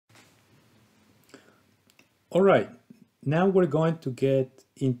All right, now we're going to get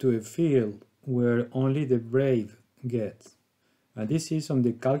into a field where only the brave get. And this is on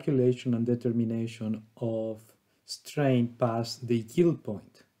the calculation and determination of strain past the yield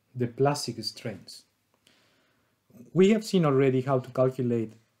point, the plastic strains. We have seen already how to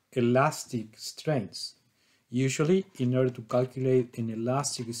calculate elastic strains. Usually, in order to calculate an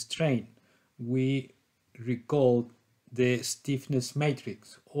elastic strain, we recall the stiffness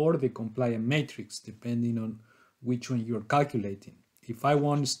matrix or the compliance matrix, depending on which one you're calculating. If I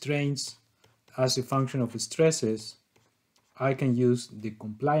want strains as a function of stresses, I can use the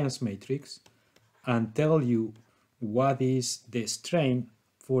compliance matrix and tell you what is the strain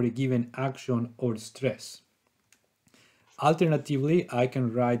for a given action or stress. Alternatively, I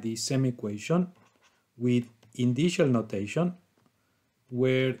can write the same equation with initial notation,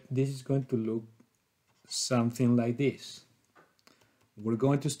 where this is going to look something like this. We're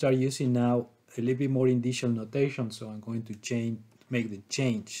going to start using now a little bit more initial notation, so I'm going to make the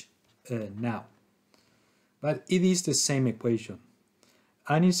change now. But it is the same equation.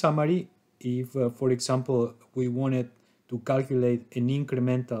 And in summary, if, for example, we wanted to calculate an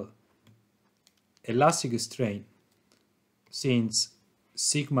incremental elastic strain, since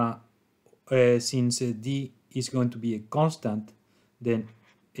D is going to be a constant, then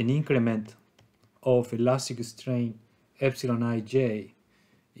an increment of elastic strain epsilon ij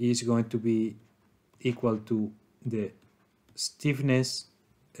is going to be equal to the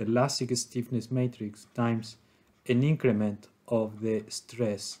elastic stiffness matrix times an increment of the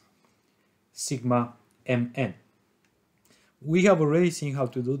stress sigma mn. We have already seen how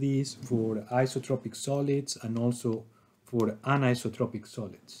to do this for isotropic solids and also for anisotropic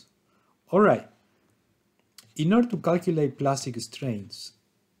solids. All right, in order to calculate plastic strains,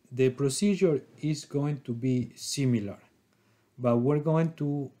 the procedure is going to be similar, but we're going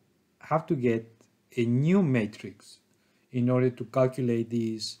to have to get a new matrix in order to calculate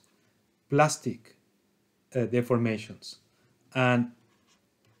these plastic deformations. And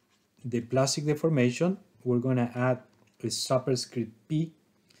the plastic deformation, we're going to add a superscript P,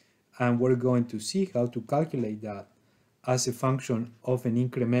 and we're going to see how to calculate that as a function of an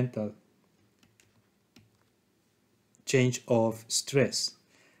incremental change of stress.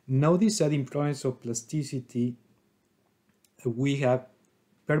 Notice that in problems of plasticity, we have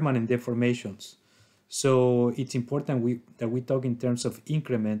permanent deformations. So it's important that we talk in terms of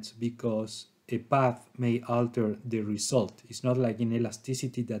increments, because a path may alter the result. It's not like in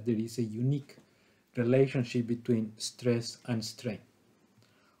elasticity that there is a unique relationship between stress and strain.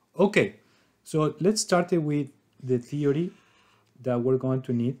 Okay, so let's start with the theory that we're going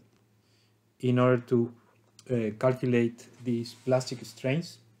to need in order to calculate these plastic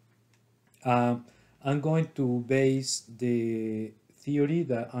strains. I'm going to base the theory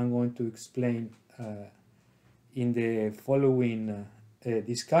that I'm going to explain in the following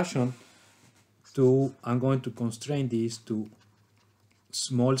discussion I'm going to constrain this to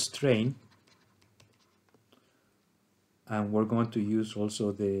small strain, and we're going to use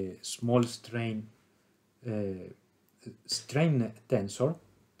also the small strain tensor.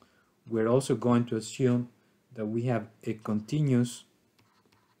 We're also going to assume that we have a continuous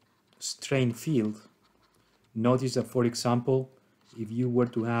strain field. Notice that, for example, if you were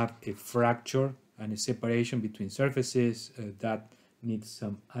to have a fracture and a separation between surfaces, that needs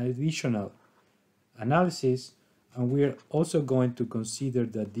some additional analysis. And we are also going to consider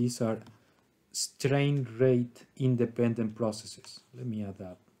that these are strain rate independent processes. Let me add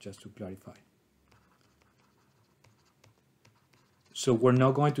that just to clarify. So we're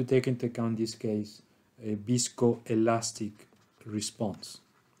not going to take into account in this case a viscoelastic response.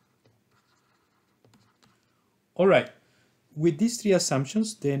 All right, with these three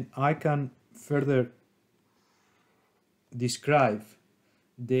assumptions, then I can further describe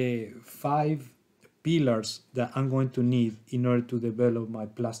the 5 pillars that I'm going to need in order to develop my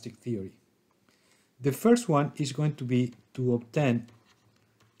plastic theory. The first one is going to be to obtain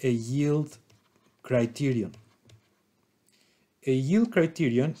a yield criterion. A yield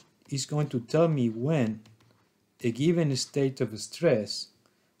criterion is going to tell me when a given state of stress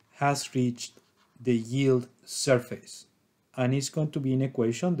has reached the yield surface. And it's going to be an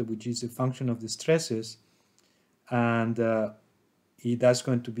equation which is a function of the stresses, and that's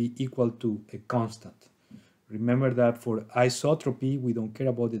going to be equal to a constant. Remember that for isotropy, we don't care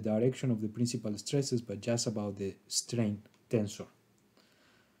about the direction of the principal stresses, but just about the strain tensor.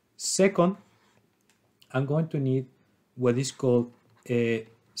 Second, I'm going to need what is called a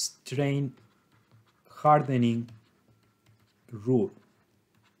strain hardening rule.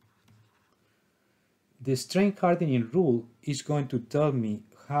 The strain hardening rule is going to tell me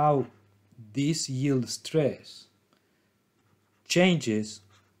how this yield stress changes,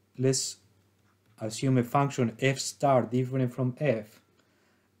 let's assume a function f star different from f,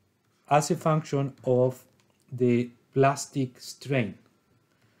 as a function of the plastic strain.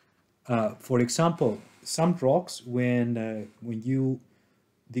 For example, some rocks, when you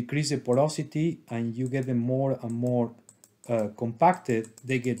decrease the porosity and you get them more and more compacted,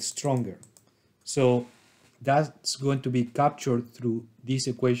 they get stronger. So that's going to be captured through this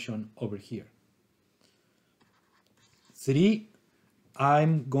equation over here. 3,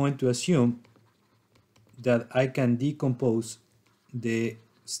 I'm going to assume that I can decompose the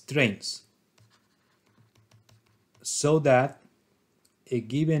strains so that a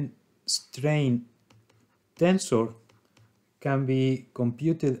given strain tensor can be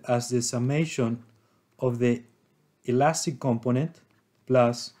computed as the summation of the elastic component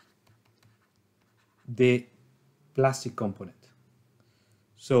plus the plastic component.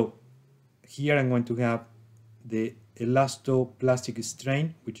 So here I'm going to have the elastoplastic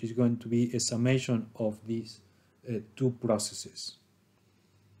strain, which is going to be a summation of these two processes.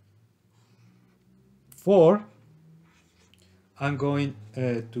 4, I'm going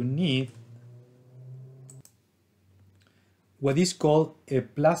to need what is called a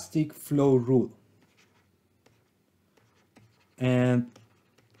plastic flow rule. And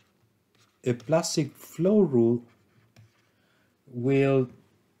a plastic flow rule will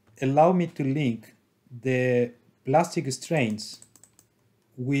allow me to link the plastic strains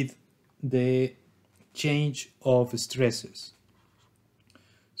with the change of stresses.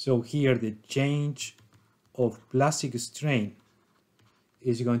 So here the change of plastic strain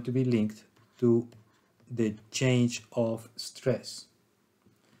is going to be linked to the change of stress.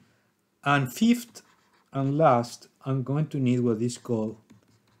 And 5th and last, I'm going to need what is called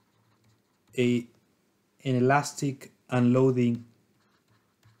an elastic unloading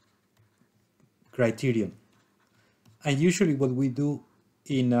criterion. And usually what we do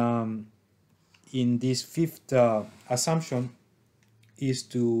in this 5th assumption is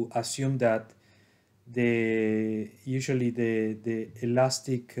to assume that the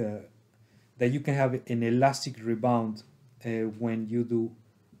elastic that you can have an elastic rebound when you do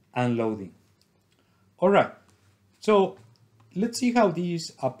unloading. All right, so let's see how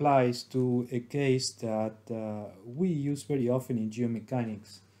this applies to a case that we use very often in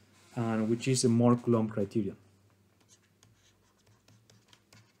geomechanics, and which is the Mohr-Coulomb criterion.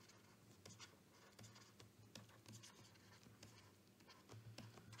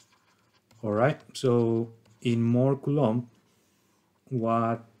 All right, so in Mohr-Coulomb,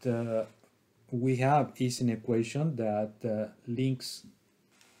 what we have is an equation that links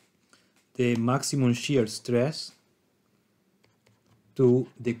the maximum shear stress to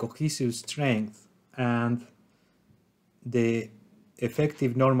the cohesive strength and the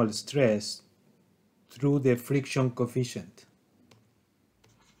effective normal stress through the friction coefficient,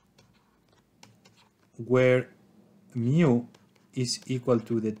 where mu is equal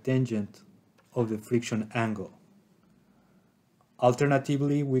to the tangent of the friction angle.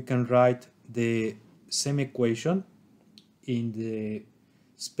 Alternatively, we can write the same equation in the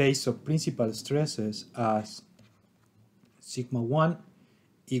space of principal stresses as sigma 1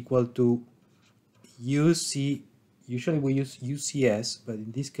 equal to UC, usually we use UCS, but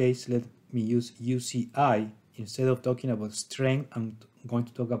in this case let me use UCI. Instead of talking about strength, I'm going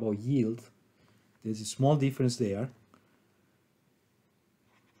to talk about yield. There's a small difference there.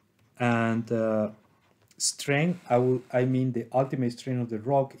 And strength, I mean the ultimate strain of the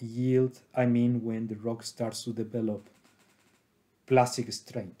rock. Yield, I mean when the rock starts to develop plastic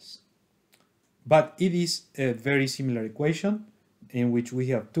strains. But it is a very similar equation in which we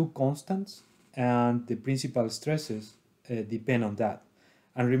have two constants and the principal stresses depend on that.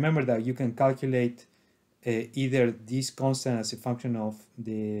 And remember that you can calculate either this constant as a function of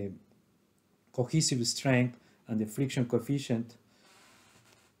the cohesive strength, and the friction coefficient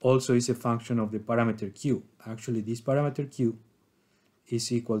also is a function of the parameter Q. Actually, this parameter Q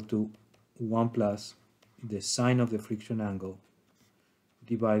is equal to 1 plus the sine of the friction angle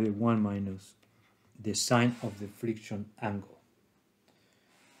divided 1 minus the sine of the friction angle.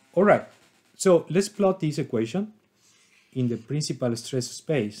 All right, so let's plot this equation in the principal stress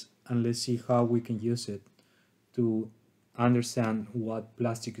space, and let's see how we can use it to understand what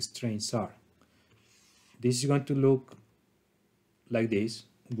plastic strains are. This is going to look like this,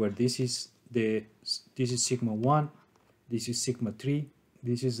 where this is sigma 1, this is sigma 3,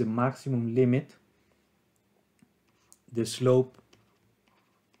 this is the maximum limit, the slope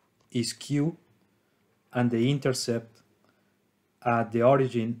is Q, and the intercept at the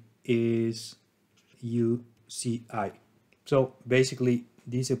origin is UCI. So basically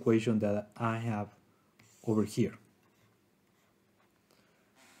this equation that I have over here.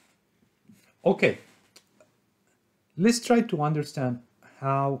 Okay, let's try to understand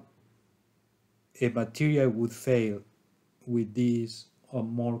how a material would fail with this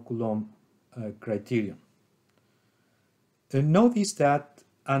Mohr-Coulomb criterion. Notice that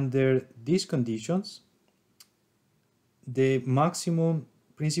under these conditions, the maximum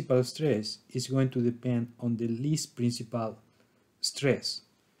principal stress is going to depend on the least principal stress.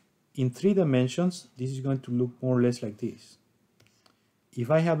 In 3 dimensions, this is going to look more or less like this. If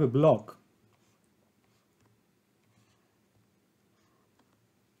I have a block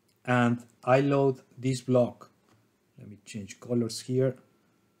and I load this block, let me change colors here,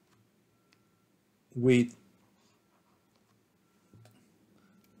 with,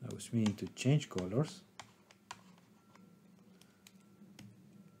 I was meaning to change colors.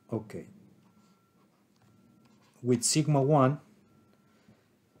 Okay. With sigma 1,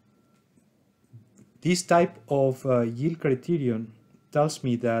 this type of yield criterion tells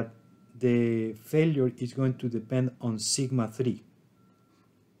me that the failure is going to depend on sigma 3.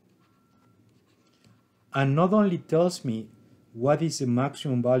 And not only tells me what is the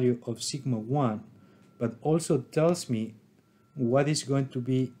maximum value of sigma 1, but also tells me what is going to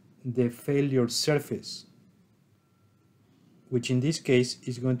be the failure surface, which in this case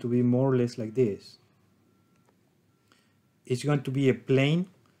is going to be more or less like this. It's going to be a plane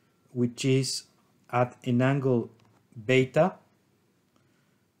which is at an angle beta,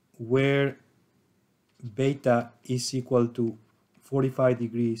 where beta is equal to 45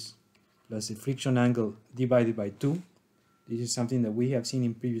 degrees plus the friction angle divided by 2. This is something that we have seen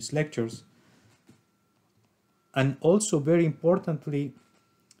in previous lectures. And also, very importantly,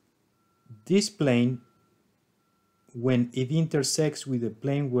 this plane, when it intersects with the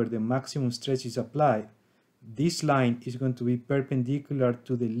plane where the maximum stress is applied, this line is going to be perpendicular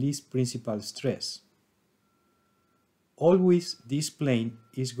to the least principal stress. Always this plane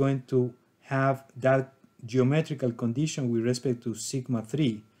is going to have that geometrical condition with respect to sigma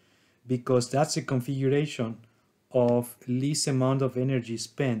 3, because that's a configuration of least amount of energy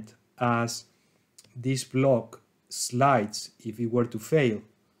spent as this block slides, if it were to fail,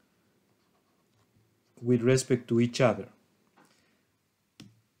 with respect to each other.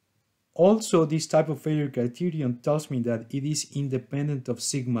 Also, this type of failure criterion tells me that it is independent of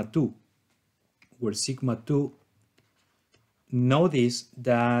sigma 2, where sigma 2, notice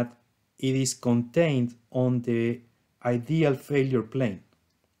that it is contained on the ideal failure plane.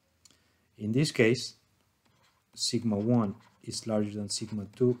 In this case, sigma 1 is larger than sigma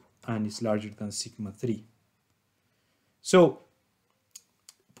 2 and is larger than sigma 3. So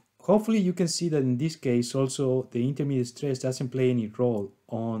hopefully you can see that in this case also the intermediate stress doesn't play any role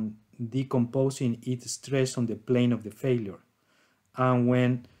on decomposing its stress on the plane of the failure. And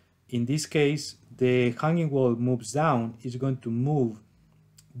when, in this case, the hanging wall moves down, it's going to move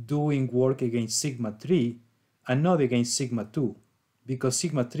doing work against sigma 3 and not against sigma 2, because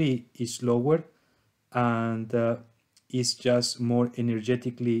sigma 3 is lower and is just more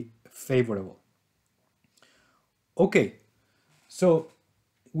energetically favorable. Okay, so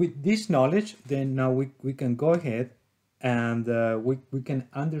with this knowledge, then now we can go ahead and we can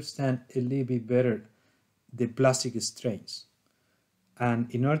understand a little bit better the plastic strains. And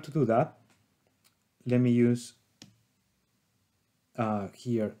in order to do that, let me use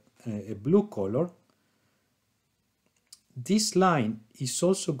here a blue color. This line is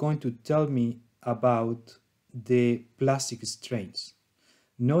also going to tell me about the plastic strains.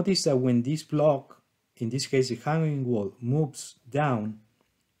 Notice that when this block, in this case the hanging wall, moves down,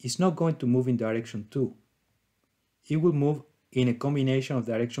 it's not going to move in direction 2. It will move in a combination of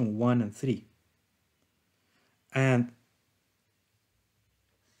direction 1 and 3. And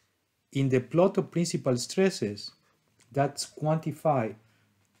in the plot of principal stresses, that's quantified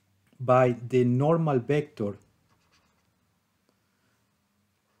by the normal vector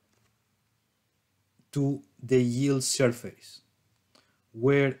to the yield surface,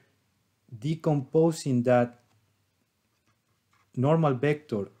 where decomposing that normal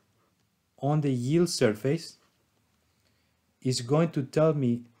vector on the yield surface is going to tell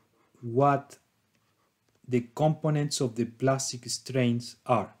me what the components of the plastic strains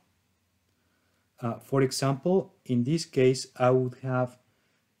are. For example, in this case, I would have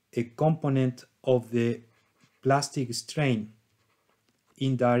a component of the plastic strain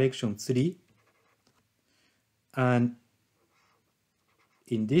in direction 3, and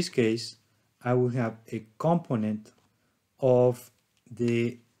in this case, I will have a component of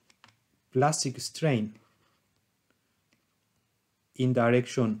the plastic strain in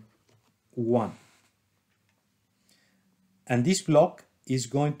direction 1. And this block is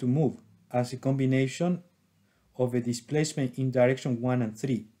going to move as a combination of a displacement in direction 1 and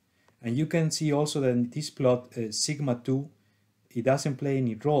 3. And you can see also that in this plot, sigma 2, it doesn't play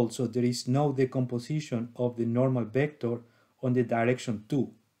any role, so there is no decomposition of the normal vector on the direction 2.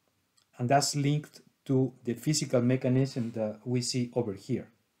 And that's linked to the physical mechanism that we see over here.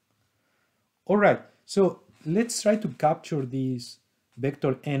 All right, so let's try to capture this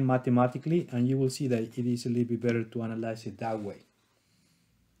vector n mathematically, and you will see that it is a little bit better to analyze it that way.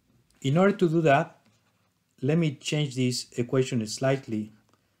 In order to do that, let me change this equation slightly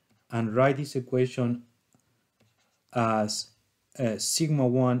and write this equation as sigma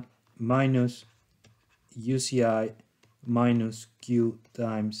 1 minus UCI minus Q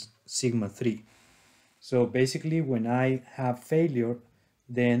times sigma 3. So basically, when I have failure,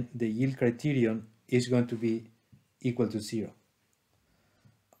 then the yield criterion is going to be equal to 0.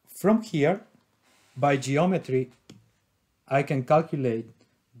 From here, by geometry, I can calculate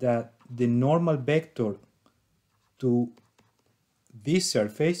that the normal vector to this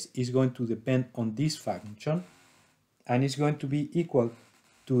surface is going to depend on this function, and it's going to be equal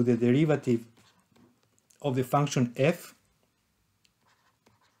to the derivative of the function f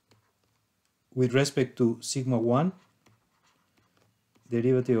with respect to sigma 1,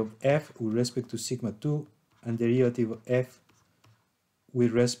 derivative of f with respect to sigma 2, and derivative of f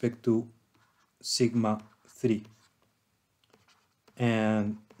with respect to sigma 3.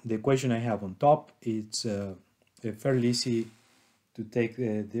 And the equation I have on top, it's fairly easy to take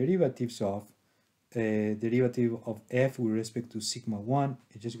the derivatives of. Derivative of f with respect to sigma 1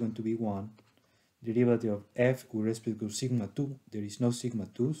 is just going to be 1. Derivative of f with respect to sigma 2, there is no sigma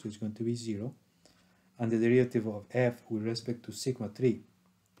 2, so it's going to be 0. And the derivative of f with respect to sigma 3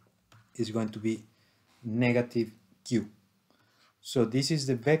 is going to be negative q. So this is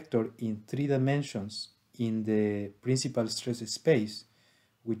the vector in 3 dimensions in the principal stress space,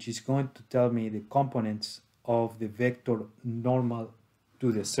 which is going to tell me the components of the vector normal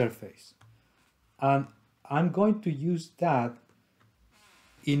to the surface. And I'm going to use that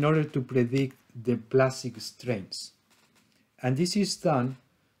in order to predict the plastic strains. And this is done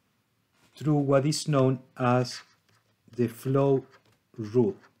through what is known as the flow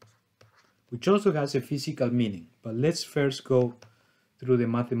rule, which also has a physical meaning. But let's first go through the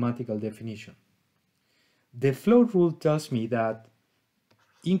mathematical definition. The flow rule tells me that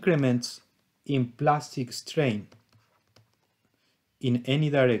increments in plastic strain in any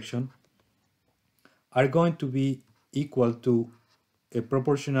direction are going to be equal to a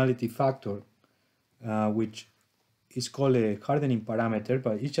proportionality factor, which is called a hardening parameter,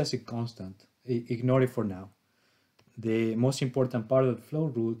 but it's just a constant. Ignore it for now. The most important part of the flow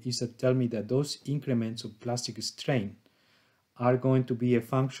rule is to tell me that those increments of plastic strain are going to be a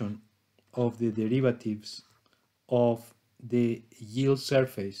function of the derivatives of the yield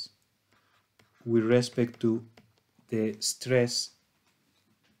surface with respect to the stress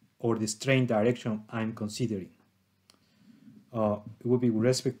or the strain direction I'm considering. It will be with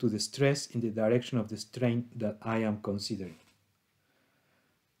respect to the stress in the direction of the strain that I am considering.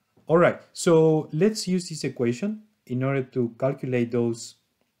 All right, so let's use this equation in order to calculate those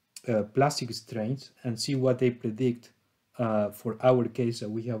plastic strains and see what they predict for our case that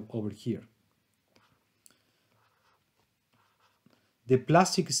we have over here. The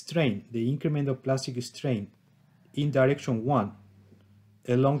plastic strain, the increment of plastic strain in direction 1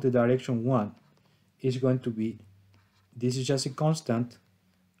 along the direction 1 is going to be, this is just a constant,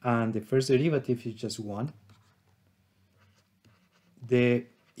 and the first derivative is just 1. The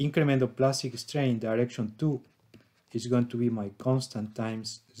increment of plastic strain in direction 2 is going to be my constant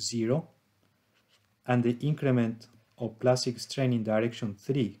times 0, and the increment of plastic strain in direction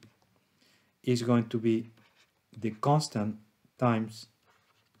 3 is going to be the constant times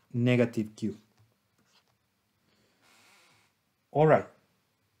negative q. All right.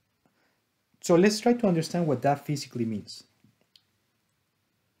 So let's try to understand what that physically means.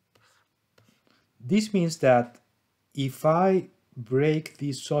 This means that if I break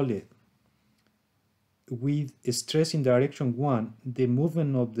this solid with a stress in direction 1, the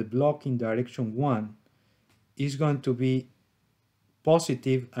movement of the block in direction 1 is going to be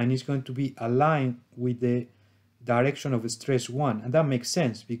positive and is going to be aligned with the direction of stress 1. And that makes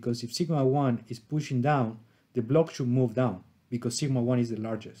sense, because if sigma 1 is pushing down, the block should move down because sigma 1 is the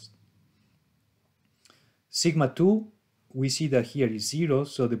largest. Sigma 2, we see that here is 0,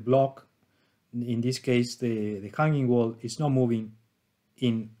 so the block, in this case the hanging wall, is not moving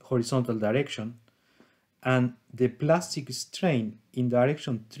in horizontal direction. And the plastic strain in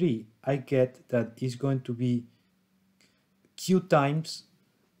direction 3, I get that is going to be Q times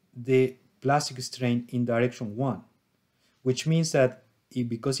the plastic strain in direction 1, which means that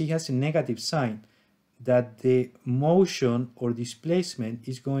because it has a negative sign, that the motion or displacement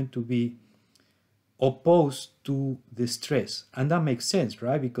is going to be opposed to the stress. And that makes sense,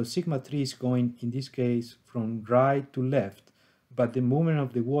 right? Because sigma 3 is going, in this case, from right to left, but the movement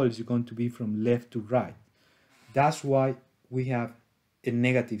of the wall is going to be from left to right. That's why we have a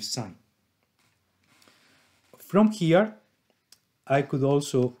negative sign. From here, I could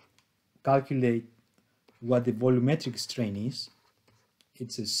also calculate what the volumetric strain is.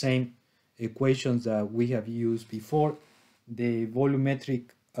 It's the same equations that we have used before. The volumetric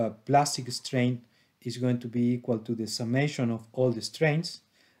plastic strain is going to be equal to the summation of all the strains,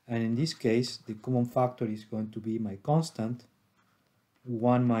 and in this case the common factor is going to be my constant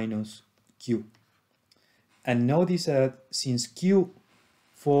 1 minus Q. And notice that since Q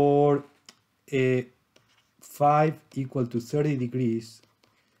for a 5 equal to 30 degrees,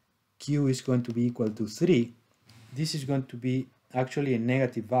 Q is going to be equal to 3, this is going to be actually a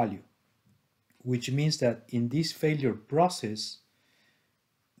negative value, which means that in this failure process,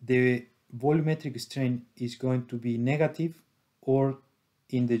 the volumetric strain is going to be negative, or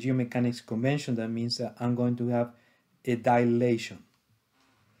in the geomechanics convention, that means that I'm going to have a dilation.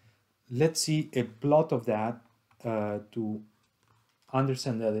 Let's see a plot of that to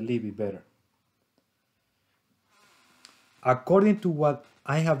understand that a little bit better. According to what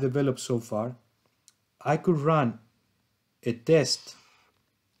I have developed so far, I could run a test,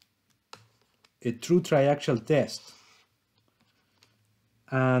 a true triaxial test,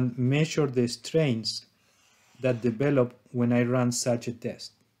 and measure the strains that develop when I run such a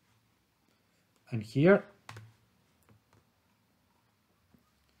test. And here,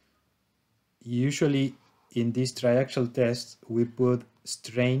 usually in this triaxial test, we put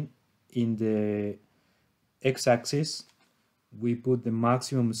strain in the x-axis, we put the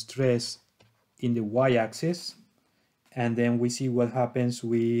maximum stress in the y-axis, and then we see what happens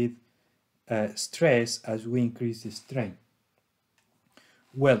with stress as we increase the strain.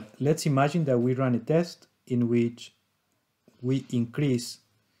 Well, let's imagine that we run a test in which we increase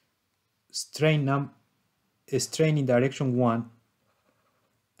strain in direction 1,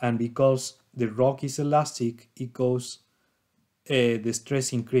 and because the rock is elastic, it goes, the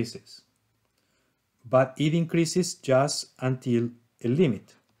stress increases. But it increases just until a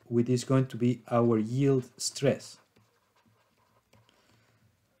limit, which is going to be our yield stress.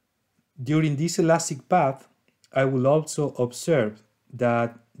 During this elastic path, I will also observe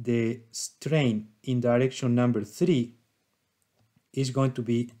that the strain in direction number 3 is going to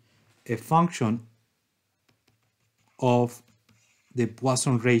be a function of the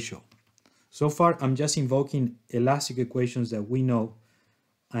Poisson ratio. So far, I'm just invoking elastic equations that we know,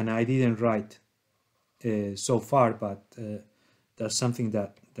 and I didn't write so far, but that's something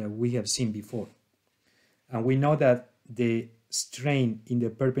that we have seen before. And we know that the strain in the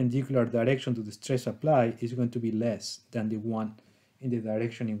perpendicular direction to the stress applied is going to be less than the one in the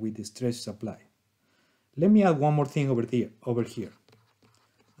direction in which the stress is applied. Let me add one more thing over here.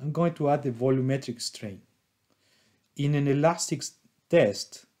 I'm going to add the volumetric strain. In an elastic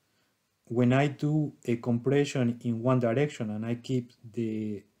test, when I do a compression in one direction and I keep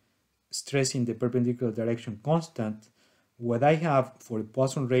the stress in the perpendicular direction constant, what I have for a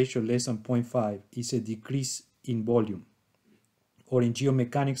Poisson ratio less than 0.5 is a decrease in volume. Or in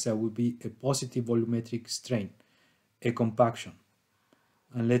geomechanics, that would be a positive volumetric strain, a compaction.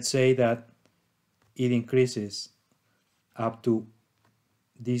 And let's say that it increases up to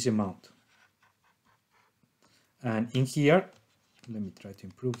this amount. And in here, let me try to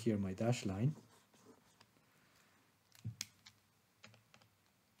improve here my dash line.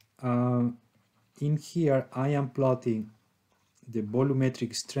 In here, I am plotting the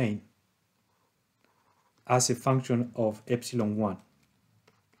volumetric strain as a function of epsilon 1.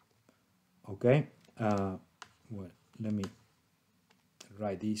 Okay, well, let me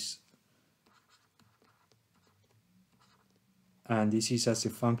write this. And this is as a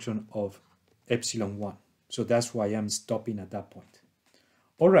function of epsilon 1. So that's why I'm stopping at that point.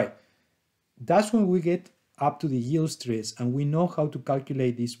 All right, that's when we get up to the yield stress, and we know how to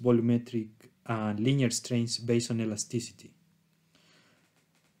calculate these volumetric and linear strains based on elasticity.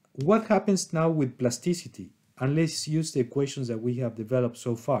 What happens now with plasticity? And let's use the equations that we have developed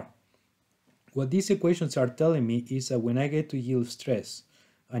so far. What these equations are telling me is that when I get to yield stress,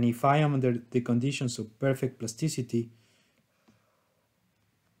 and if I am under the conditions of perfect plasticity,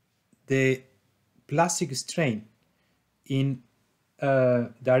 the plastic strain in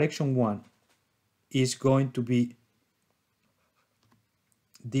direction 1 is going to be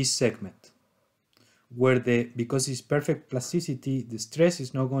this segment, where because it's perfect plasticity, the stress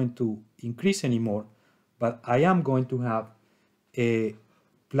is not going to increase anymore, but I am going to have a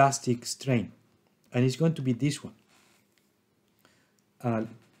plastic strain, and it's going to be this one.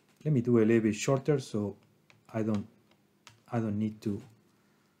 Let me do a little bit shorter so I don't need to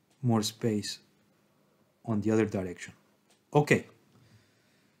more space on the other direction. Okay,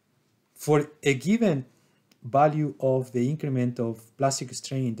 for a given value of the increment of plastic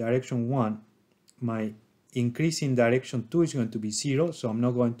strain in direction 1, my increase in direction 2 is going to be 0, so I'm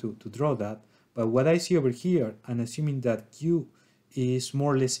not going to draw that. But what I see over here, and assuming that Q is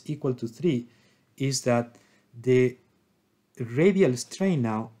more or less equal to 3, is that the radial strain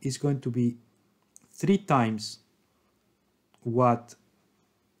now is going to be 3 times what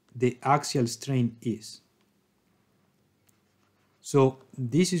the axial strain is. So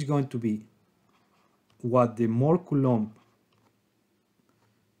this is going to be what the Mohr-Coulomb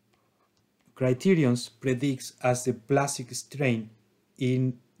criterion predicts as the plastic strain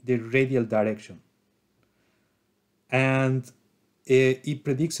in the radial direction. And it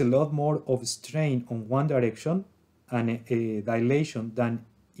predicts a lot more of strain on one direction and a dilation than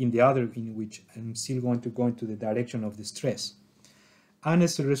in the other, in which I'm still going to go into the direction of the stress. And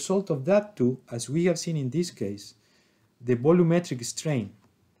as a result of that too, as we have seen in this case, the volumetric strain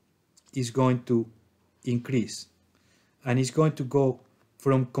is going to increase, and it's going to go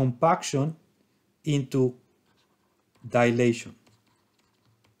from compaction into dilation.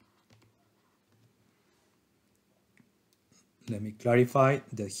 Let me clarify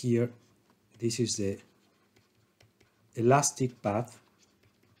that here, this is the elastic path,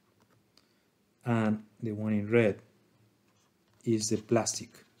 and the one in red is the plastic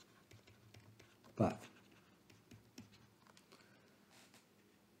path.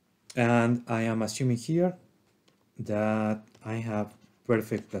 And I am assuming here that I have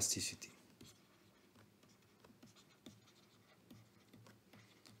perfect plasticity.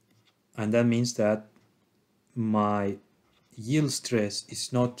 And that means that my yield stress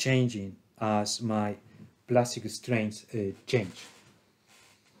is not changing as my plastic strains change.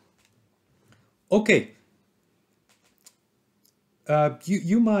 Okay,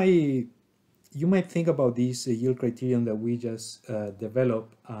 you might think about this yield criterion that we just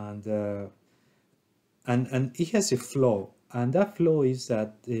developed, and it has a flaw, and that flaw is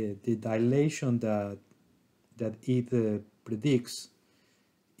that the dilation that it predicts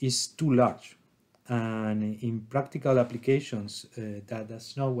is too large, and in practical applications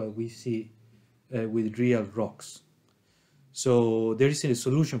that's not what we see with real rocks. So there is a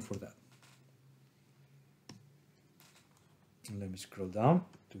solution for that. Let me scroll down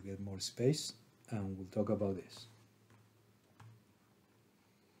to get more space, and we'll talk about this.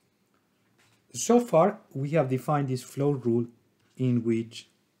 So far, we have defined this flow rule in which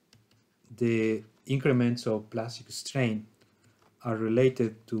the increments of plastic strain are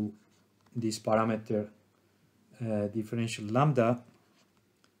related to this parameter differential lambda,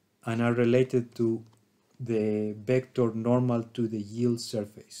 and are related to the vector normal to the yield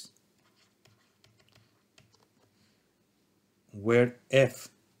surface, where F,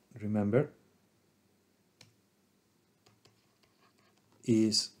 remember,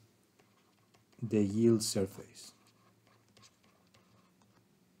 is the yield surface.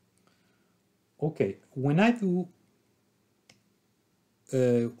 Okay, when I do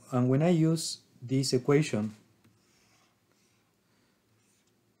and when I use this equation,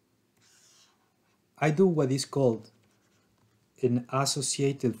 I do what is called an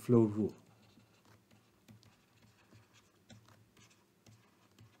associated flow rule.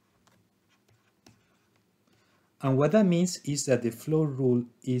 And what that means is that the flow rule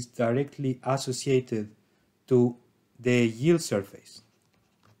is directly associated to the yield surface.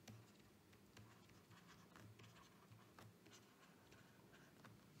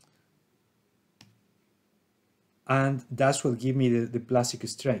 And that's what gives me the plastic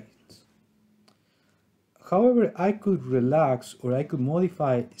strains. However, I could relax, or I could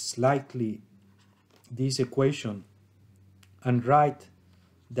modify slightly this equation and write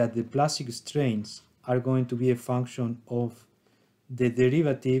that the plastic strains are going to be a function of the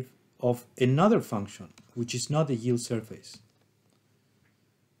derivative of another function, which is not the yield surface.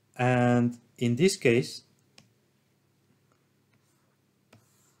 And in this case,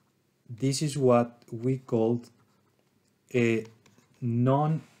 this is what we called a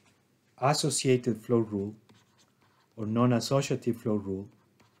non-associated flow rule, or non-associative flow rule,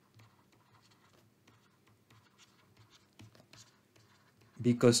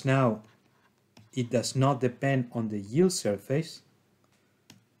 because now it does not depend on the yield surface,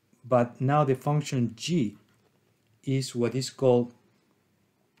 but now the function G is what is called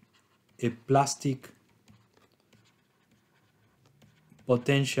a plastic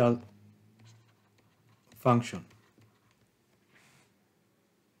potential function.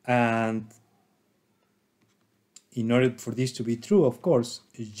 And in order for this to be true, of course,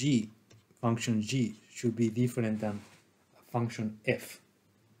 function g should be different than function f.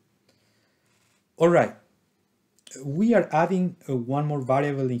 All right, we are adding one more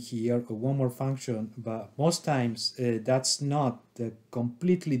variable in here, or one more function, but most times that's not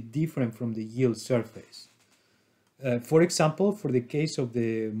completely different from the yield surface. For example, for the case of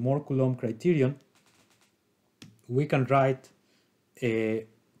the Mohr-Coulomb criterion, we can write a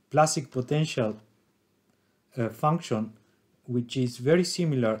plastic potential function which is very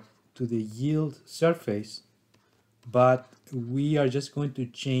similar to the yield surface, but we are just going to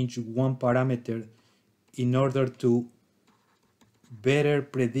change one parameter in order to better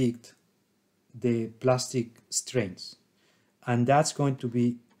predict the plastic strains, and that's going to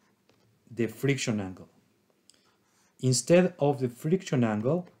be the friction angle. Instead of the friction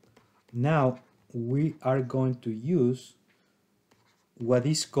angle, now we are going to use what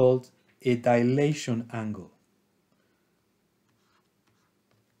is called a dilation angle.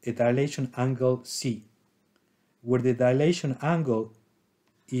 A dilation angle C, where the dilation angle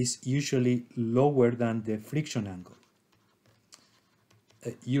is usually lower than the friction angle.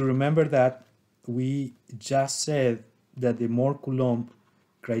 You remember that we just said that the Mohr-Coulomb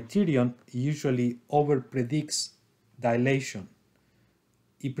criterion usually overpredicts dilation.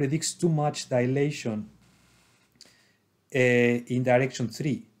 It predicts too much dilation in direction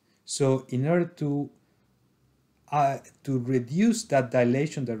 3. So in order to reduce that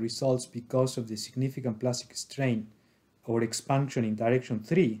dilation that results because of the significant plastic strain or expansion in direction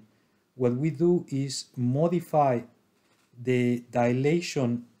 3, what we do is modify the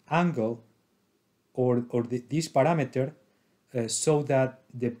dilation angle or this parameter so that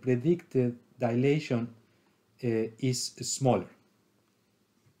the predicted dilation is smaller.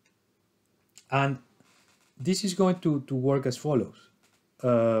 And this is going to work as follows.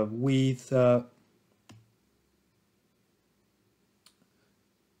 With the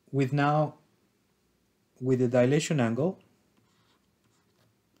dilation angle,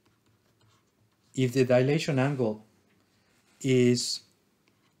 if the dilation angle is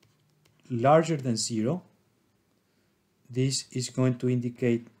larger than 0, this is going to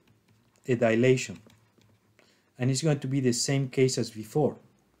indicate a dilation, and it's going to be the same case as before.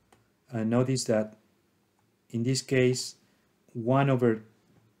 Notice that in this case 1 over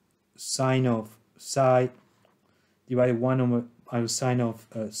sine of psi divided 1 over sine of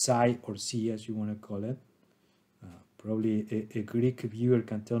psi, or c as you want to call it. Probably a Greek viewer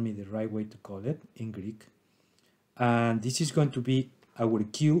can tell me the right way to call it in Greek. And this is going to be our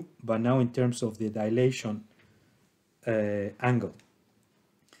q, but now in terms of the dilation angle.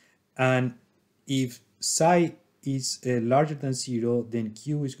 And if psi is larger than 0, then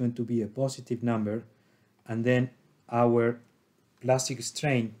q is going to be a positive number, and then our plastic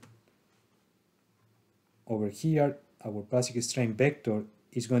strain over here, our plastic strain vector,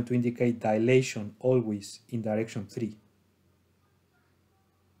 is going to indicate dilation always in direction 3.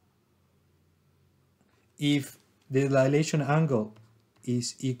 If the dilation angle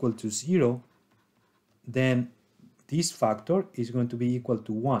is equal to 0, then this factor is going to be equal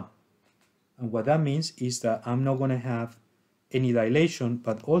to 1. And what that means is that I'm not going to have any dilation,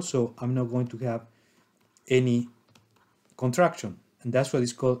 but also I'm not going to have any contraction. And that's what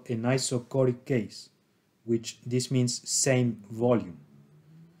is called an isochoric case, which this means same volume.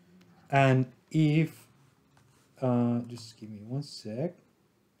 And if, just give me one sec.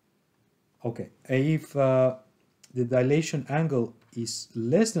 Okay, if the dilation angle is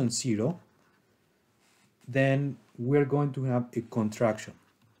less than 0, then we're going to have a contraction.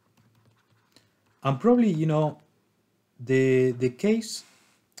 And probably, you know, the case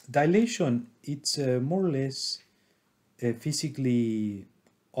dilation, it's more or less physically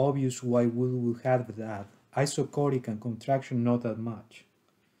obvious why we will have that. Isochoric and contraction, not that much.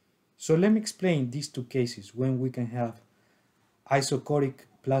 So let me explain these two cases when we can have isochoric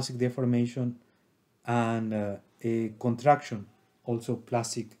plastic deformation and a contraction, also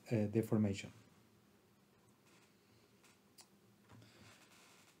plastic deformation.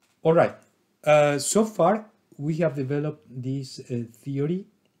 All right, so far we have developed this theory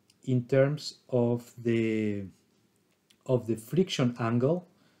in terms of the friction angle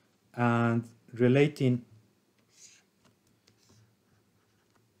and relating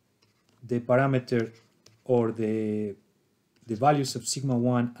the parameter or the values of sigma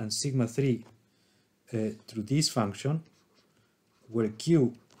 1 and sigma 3 through this function, where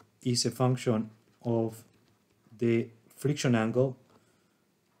q is a function of the friction angle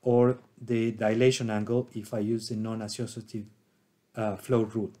or the dilation angle if I use the non-associative flow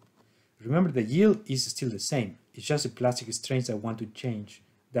rule. Remember, the yield is still the same. It's just the plastic strains I want to change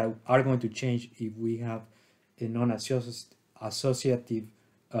that are going to change if we have a non-associative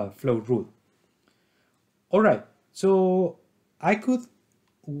flow rule. All right, so I could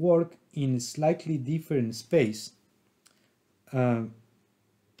work in a slightly different space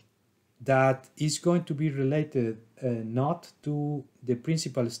that is going to be related not to the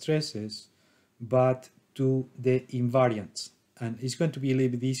principal stresses, but to the invariants. And it's going to be a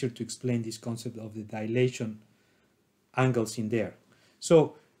little bit easier to explain this concept of the dilation angles in there.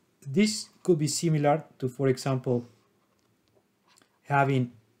 So this could be similar to, for example,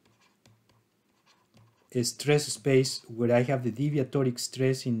 having a stress space where I have the deviatoric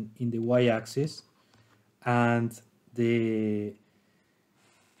stress in the y-axis and the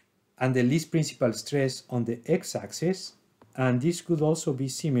least principal stress on the x-axis. And this could also be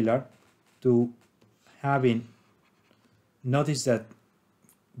similar to having, notice that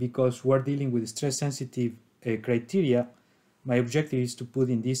because we're dealing with stress sensitive criteria, my objective is to put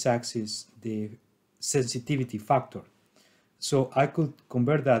in this axis the sensitivity factor. So I could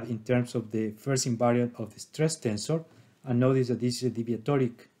convert that in terms of the first invariant of the stress tensor, and notice that this is a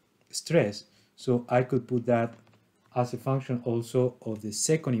deviatoric stress. So I could put that as a function also of the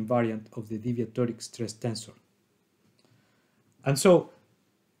second invariant of the deviatoric stress tensor. And so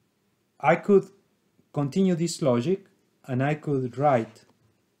I could continue this logic, and I could write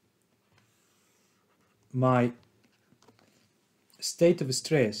my state of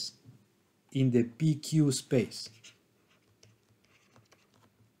stress in the PQ space.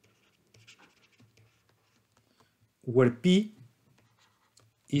 Where P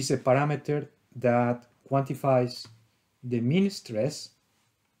is a parameter that quantifies the mean stress,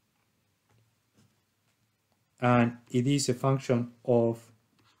 and it is a function of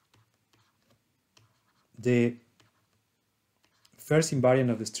the first invariant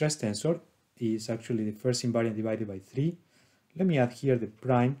of the stress tensor. Is actually the first invariant divided by 3. Let me add here the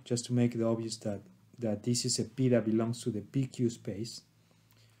prime just to make it obvious that this is a P that belongs to the PQ space.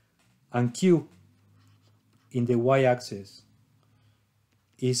 And Q in the y-axis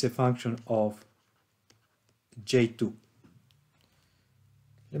is a function of J2.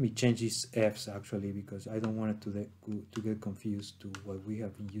 Let me change these F's actually, because I don't want it to get confused to what we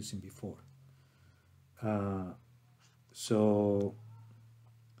have been using before.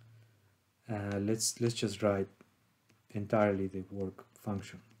 Let's just write entirely the work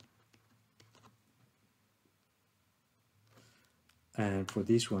function. And for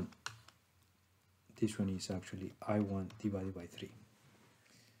this one is actually I1 divided by 3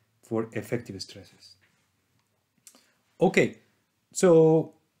 for effective stresses. Okay,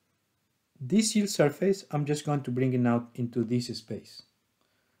 so this yield surface, I'm just going to bring it out into this space.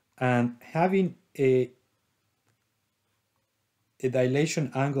 And having a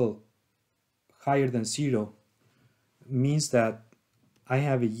dilation angle higher than 0 means that I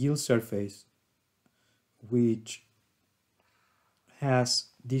have a yield surface which has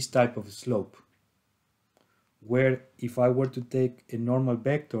this type of slope, where if I were to take a normal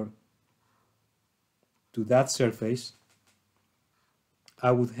vector to that surface,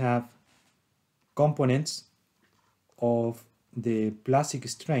 I would have components of the plastic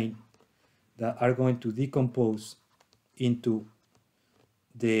strain that are going to decompose into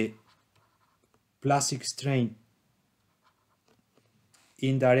the plastic strain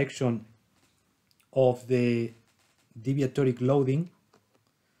in direction of the deviatoric loading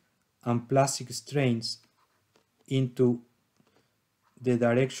and plastic strains into the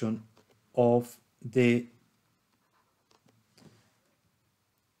direction of the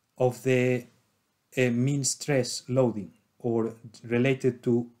mean stress loading, or related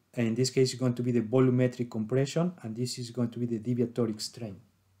to, in this case, is going to be the volumetric compression, and this is going to be the deviatoric strain.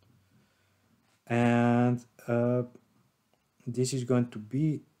 And this is going to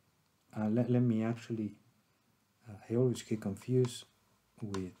be, let me actually, I always get confused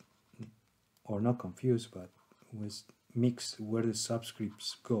with, or not confused, but with mix where the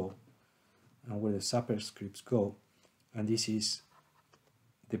subscripts go and where the superscripts go. And this is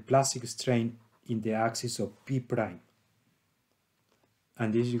the plastic strain in the axis of P prime.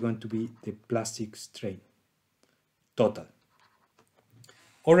 And this is going to be the plastic strain total.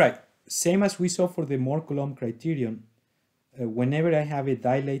 All right, same as we saw for the Mohr-Coulomb criterion, whenever I have a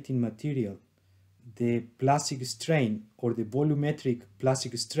dilating material, the plastic strain or the volumetric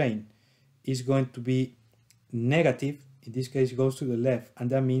plastic strain is going to be negative. In this case, it goes to the left, and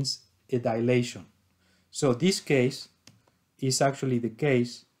that means a dilation. So this case is actually the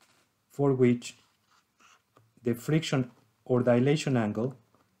case for which the friction or dilation angle,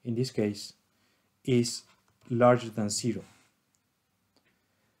 in this case, is larger than 0.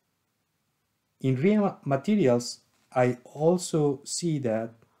 In real materials, I also see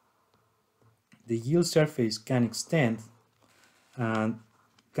that the yield surface can extend and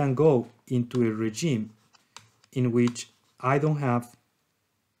can go into a regime in which I don't have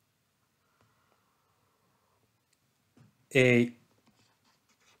a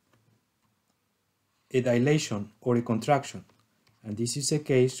dilation or a contraction. And this is a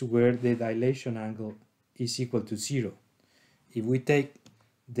case where the dilation angle is equal to 0. If we take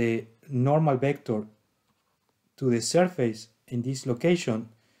the normal vector to the surface in this location,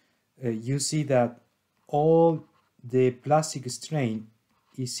 you see that all the plastic strain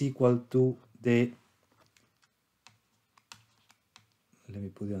is equal to the, let me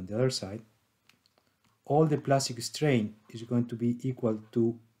put it on the other side, all the plastic strain is going to be equal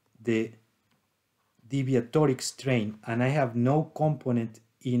to the deviatoric strain, and I have no component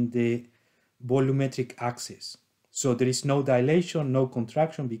in the volumetric axis. So there is no dilation, no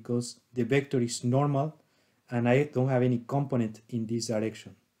contraction, because the vector is normal and I don't have any component in this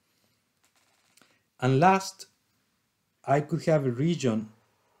direction. And last, I could have a region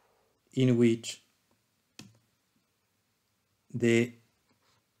in which the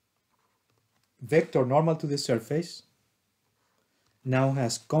vector normal to the surface now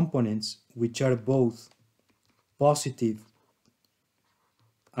has components which are both positive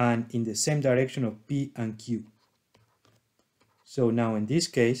and in the same direction of P and Q. So now in this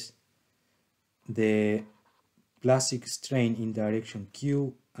case, the plastic strain in direction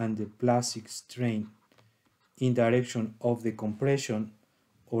Q and the plastic strain in direction of the compression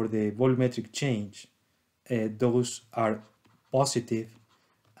or the volumetric change, those are positive.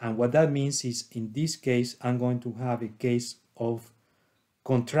 And what that means is, in this case, I'm going to have a case of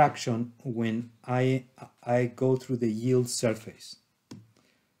contraction when I go through the yield surface.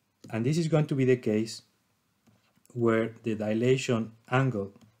 And this is going to be the case where the dilation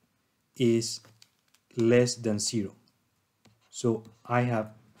angle is less than 0. So I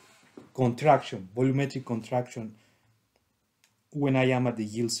have contraction, volumetric contraction, when I am at the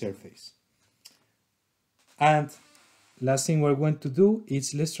yield surface. And last thing we're going to do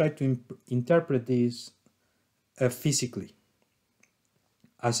is let's try to interpret this physically.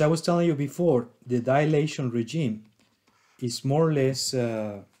 As I was telling you before, the dilation regime is more or less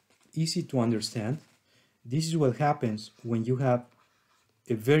easy to understand. This is what happens when you have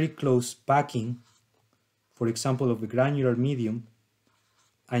a very close packing, for example, of a granular medium,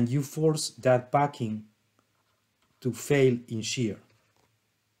 and you force that packing to fail in shear.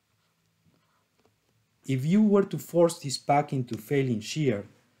 If you were to force this packing to fail in shear,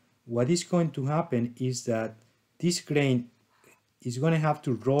 what is going to happen is that this grain is going to have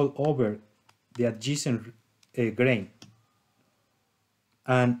to roll over the adjacent grain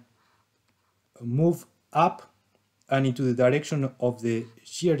and move up and into the direction of the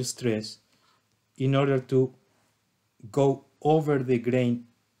shear stress in order to go over the grain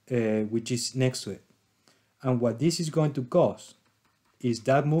which is next to it. And what this is going to cause is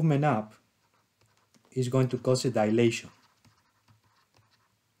that movement up is going to cause a dilation.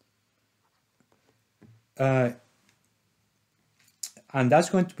 And that's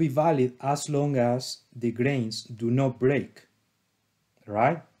going to be valid as long as the grains do not break,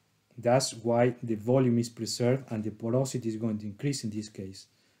 right? That's why the volume is preserved and the porosity is going to increase in this case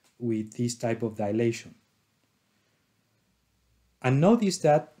with this type of dilation. And notice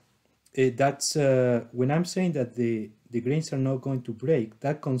that when I'm saying that the grains are not going to break,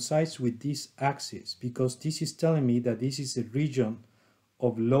 that coincides with this axis, because this is telling me that this is a region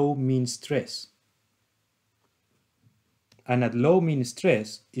of low mean stress. And at low mean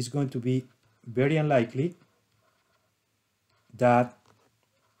stress, it's going to be very unlikely that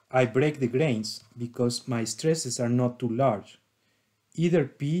I break the grains because my stresses are not too large. Either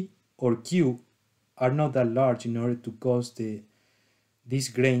P or Q are not that large in order to cause these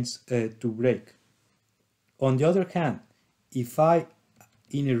grains to break. On the other hand, if I,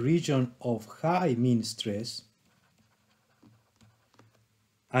 in a region of high mean stress,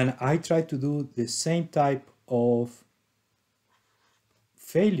 and I try to do the same type of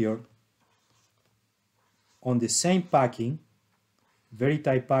failure on the same packing, very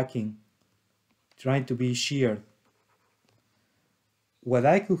tight packing, trying to be sheared, what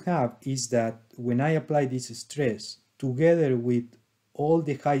I could have is that when I apply this stress together with all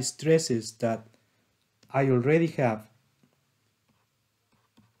the high stresses that I already have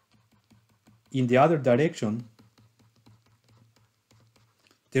in the other direction,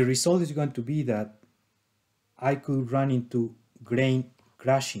 the result is going to be that I could run into grain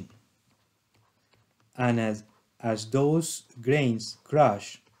crushing. And as those grains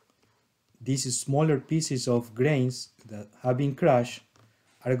crush, these smaller pieces of grains that have been crushed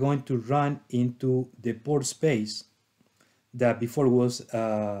are going to run into the pore space that before was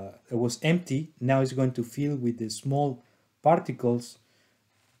empty, now it's going to fill with the small particles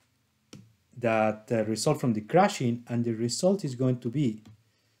that result from the crashing, and the result is going to be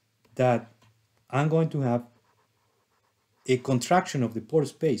that I'm going to have a contraction of the pore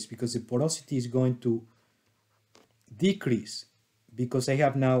space because the porosity is going to decrease because I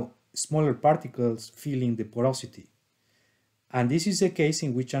have now smaller particles filling the porosity. And this is a case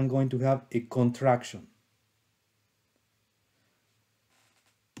in which I'm going to have a contraction.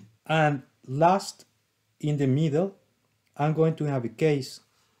 And last, in the middle, I'm going to have a case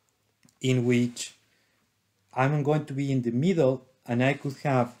in which I'm going to be in the middle and I could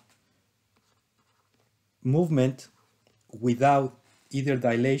have movement without either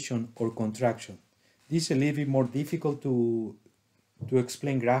dilation or contraction. This is a little bit more difficult to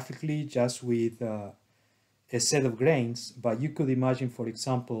explain graphically just with a set of grains, but you could imagine, for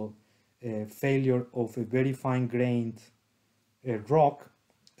example, a failure of a very fine-grained rock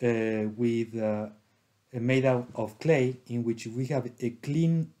with made out of clay, in which we have a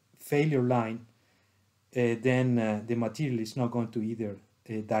clean failure line, then the material is not going to either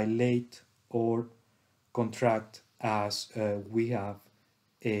dilate or contract as we have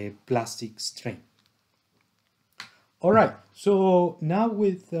a plastic strain. All right, so now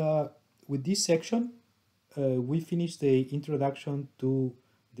with this section, we finished the introduction to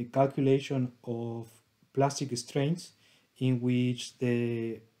the calculation of plastic strains, in which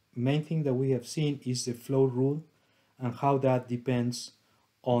the main thing that we have seen is the flow rule and how that depends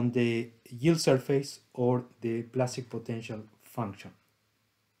on the yield surface or the plastic potential function.